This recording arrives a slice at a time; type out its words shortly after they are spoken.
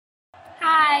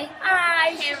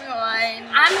Hi. Hey everyone.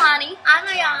 I'm Honey. I'm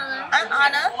Ayana. I'm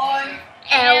Anna.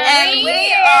 And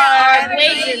we are the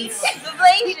Blasians.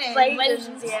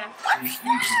 Blasians. Yeah.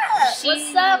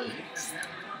 What's up?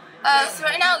 So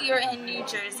right now you're in New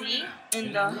Jersey,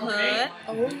 in the hood.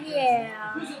 Oh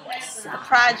yeah. The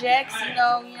projects,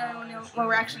 well,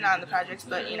 we're actually not in the projects,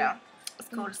 but it's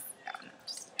cool.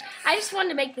 I just wanted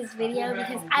to make this video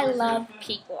because I love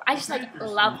people. I just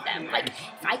love them. Like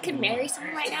if I could marry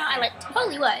someone right now, I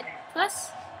totally would.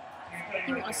 Plus,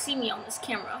 you want to see me on this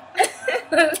camera.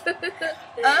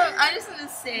 I just want to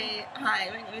say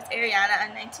hi. My name is Ariana.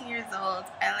 I'm 19 years old.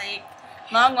 I like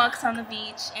long walks on the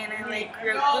beach, and I like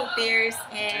root beers,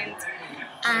 and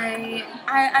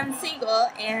I'm single,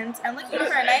 and I'm looking for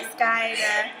a nice guy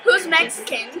to. Who's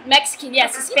Mexican? Mexican,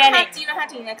 yes, Hispanic. You don't have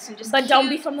to be Mexican, just but cute, don't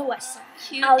be from the West Side.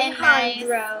 Cute and nice.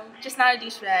 Just not a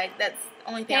douchebag. That's the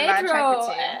only thing I'm not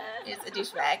attracted to. Is a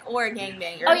douchebag or a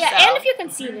gangbanger. Oh yeah, and if you're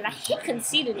conceited, I hate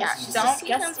conceited. Yeah, don't be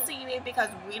conceited because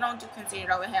we don't do conceited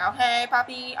over here. Okay,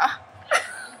 Poppy.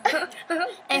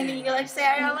 Anything you'd like to say,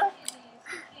 Ayala?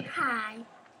 Hi.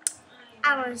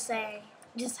 I want to say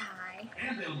just hi.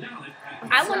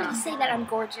 I wanted to say that I'm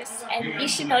gorgeous, and you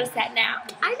should notice that now.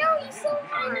 I know you're so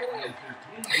funny.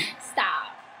 Stop.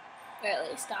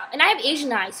 Really, stop. And I have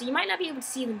Asian eyes, so you might not be able to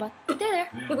see them, but they're there.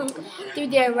 They're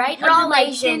there, right? We're all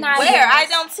Asians. Where? I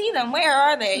don't see them. Where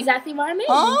are they? Exactly where I'm Asian.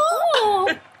 Oh.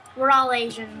 We're all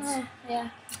Asians. Yeah.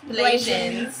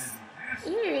 Blasians.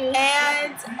 Mm.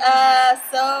 And,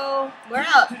 so, we're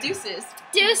out. Deuces.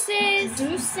 Deuces.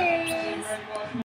 Deuces.